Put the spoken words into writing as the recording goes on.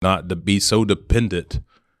not to be so dependent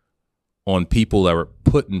on people that were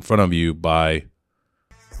put in front of you by.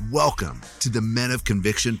 Welcome to the Men of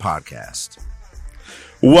Conviction podcast.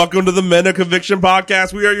 Welcome to the Men of Conviction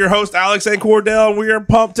podcast. We are your hosts, Alex and Cordell, and we are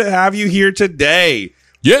pumped to have you here today.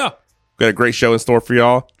 Yeah. We've got a great show in store for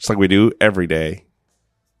y'all, just like we do every day.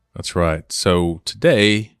 That's right. So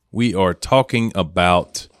today we are talking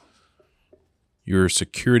about your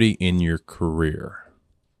security in your career.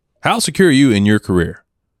 How secure are you in your career?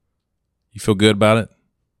 You feel good about it?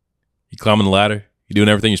 You climbing the ladder? You doing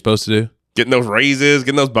everything you're supposed to do? Getting those raises,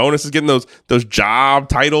 getting those bonuses, getting those job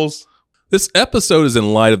titles. This episode is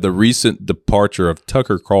in light of the recent departure of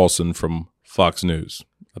Tucker Carlson from Fox News.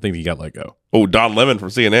 I think he got let go. Oh, Don Lemon from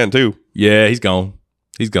CNN too. Yeah, he's gone.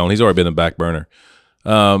 He's already been in the back burner.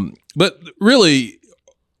 But really,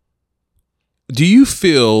 do you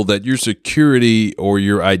feel that your security or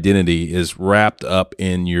your identity is wrapped up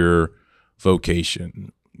in your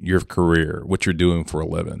vocation, your career, what you're doing for a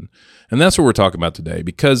living? And that's what we're talking about today,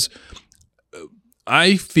 because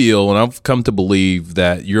I feel, and I've come to believe,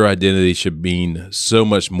 that your identity should mean so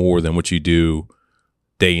much more than what you do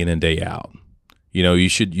day in and day out. You know, you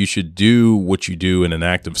should do what you do in an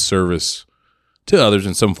act of service to others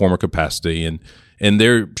in some form or capacity, and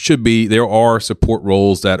there are support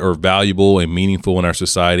roles that are valuable and meaningful in our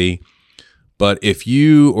society. But if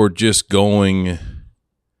you are just going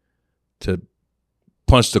to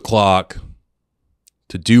punch the clock,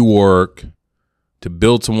 to do work, to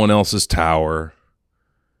build someone else's tower,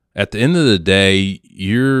 at the end of the day,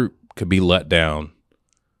 you could be let down,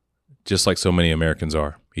 just like so many Americans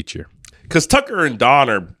are each year. Because Tucker and Don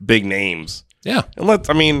are big names. Yeah.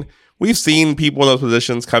 And we've seen people in those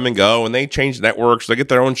positions come and go, and they change networks. They get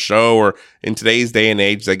their own show, or in today's day and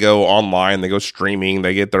age, they go online, they go streaming,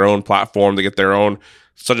 they get their own platform, they get their own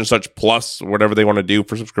such and such plus, whatever they want to do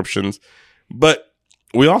for subscriptions. But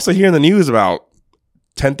we also hear in the news about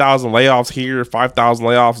 10,000 layoffs here, 5,000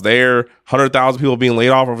 layoffs there, 100,000 people being laid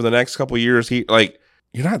off over the next couple of years. You're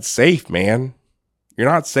not safe, man. You're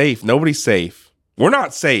not safe. Nobody's safe. We're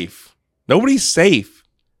not safe. Nobody's safe.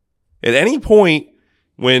 At any point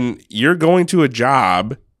when you're going to a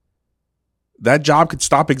job, that job could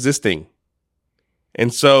stop existing.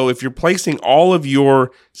 And so if you're placing all of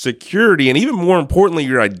your security, and even more importantly,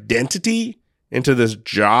 your identity into this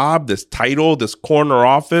job, this title, this corner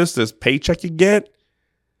office, this paycheck you get,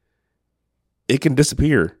 it can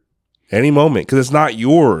disappear any moment because it's not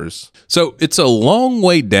yours. So it's a long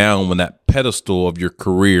way down when that pedestal of your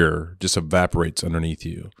career just evaporates underneath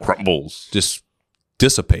you. Crumbles. Just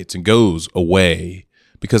dissipates and goes away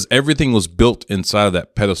because everything was built inside of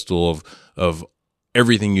that pedestal of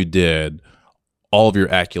everything you did. All of your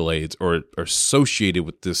accolades are associated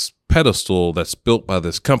with this pedestal that's built by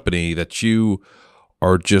this company that you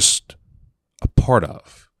are just a part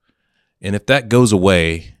of. And if that goes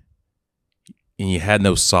away, and you had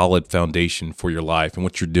no solid foundation for your life and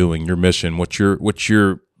what you're doing, your mission, what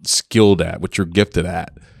you're skilled at, what you're gifted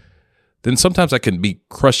at, then sometimes that can be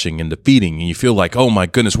crushing and defeating, and you feel like, oh my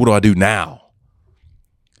goodness, what do I do now?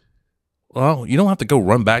 Well, you don't have to go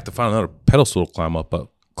run back to find another pedestal to climb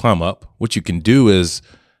up. What you can do is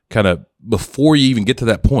kind of, before you even get to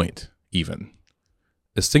that point,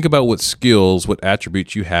 is think about what skills, what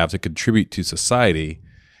attributes you have to contribute to society,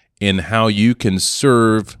 and how you can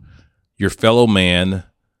serve your fellow man,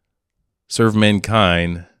 serve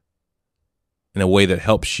mankind in a way that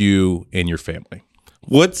helps you and your family.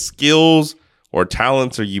 What skills or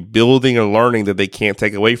talents are you building or learning that they can't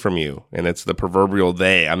take away from you? And it's the proverbial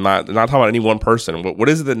they. I'm not talking about any one person. What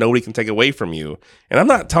is it that nobody can take away from you? And I'm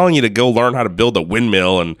not telling you to go learn how to build a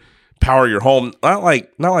windmill and power your home. Not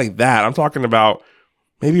like that. I'm talking about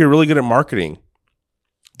maybe you're really good at marketing.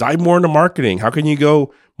 Dive more into marketing. How can you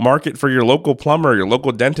go market for your local plumber, your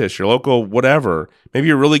local dentist, your local whatever? Maybe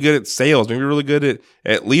you're really good at sales. Maybe you're really good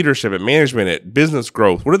at leadership, at management, at business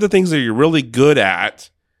growth. What are the things that you're really good at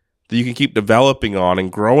that you can keep developing on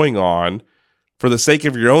and growing on for the sake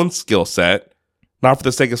of your own skill set, not for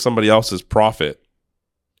the sake of somebody else's profit?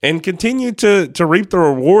 And continue to reap the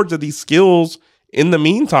rewards of these skills in the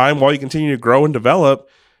meantime while you continue to grow and develop.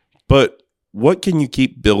 But what can you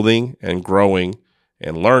keep building and growing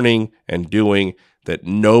and learning and doing that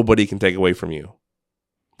nobody can take away from you?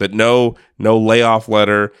 That no layoff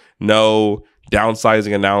letter, no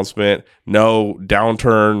downsizing announcement, no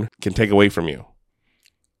downturn can take away from you.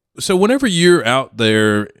 So whenever you're out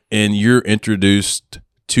there and you're introduced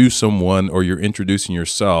to someone, or you're introducing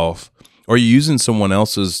yourself, or you're using someone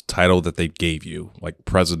else's title that they gave you, like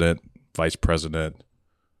president, vice president,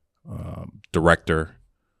 director,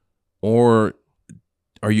 or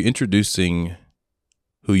are you introducing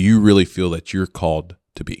who you really feel that you're called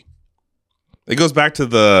to be. It goes back to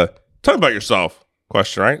the tell me about yourself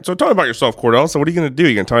question, right? So tell me about yourself, Cordell. So what are you going to do?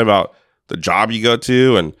 You're going to tell me about the job you go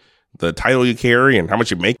to and the title you carry and how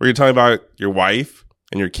much you make? Or you're telling me about your wife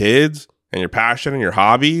and your kids and your passion and your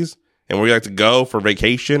hobbies and where you like to go for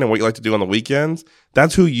vacation and what you like to do on the weekends?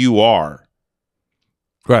 That's who you are.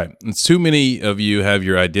 Right. And too many of you have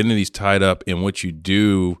your identities tied up in what you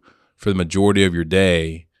do for the majority of your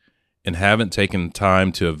day and haven't taken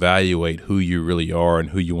time to evaluate who you really are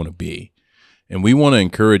and who you want to be. And we want to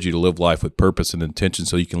encourage you to live life with purpose and intention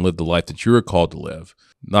so you can live the life that you are called to live,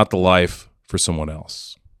 not the life for someone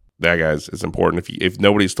else. That, guys, is important. If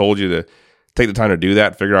nobody's told you to take the time to do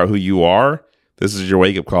that, figure out who you are, this is your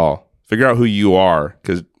wake-up call. Figure out who you are,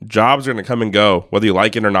 because jobs are going to come and go, whether you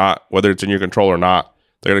like it or not, whether it's in your control or not.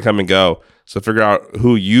 They're going to come and go. So figure out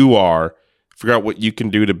who you are. Figure out what you can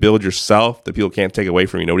do to build yourself that people can't take away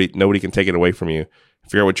from you. Nobody can take it away from you.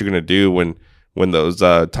 Figure out what you're going to do when those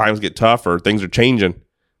times get tough or things are changing.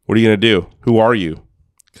 What are you going to do? Who are you?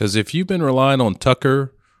 Because if you've been relying on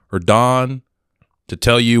Tucker or Don to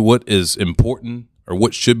tell you what is important or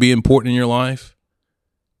what should be important in your life,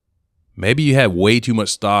 maybe you have way too much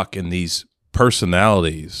stock in these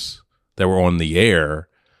personalities that were on the air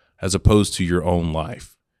as opposed to your own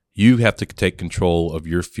life. You have to take control of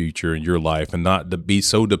your future and your life and not to be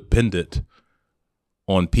so dependent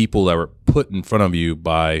on people that were put in front of you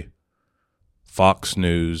by Fox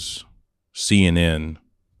News, CNN,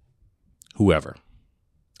 whoever.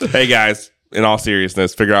 Hey, guys, in all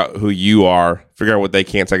seriousness, figure out who you are, figure out what they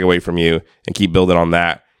can't take away from you, and keep building on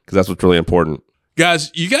that, because that's what's really important.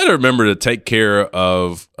 Guys, you got to remember to take care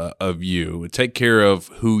of you, take care of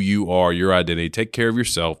who you are, your identity, take care of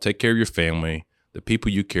yourself, take care of your family, the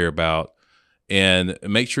people you care about, and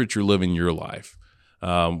make sure that you're living your life.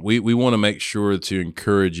 We want to make sure to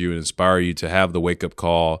encourage you and inspire you to have the wake-up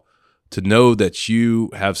call, to know that you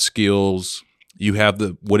have skills, you have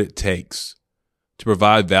what it takes to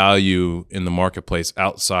provide value in the marketplace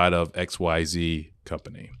outside of XYZ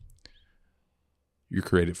company. You're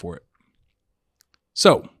created for it.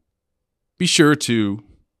 So be sure to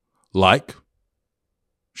like,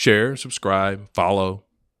 share, subscribe, follow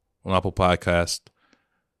on Apple Podcast.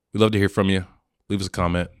 We'd love to hear from you. Leave us a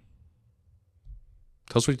comment.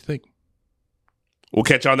 Tell us what you think. We'll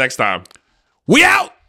catch y'all next time. We out!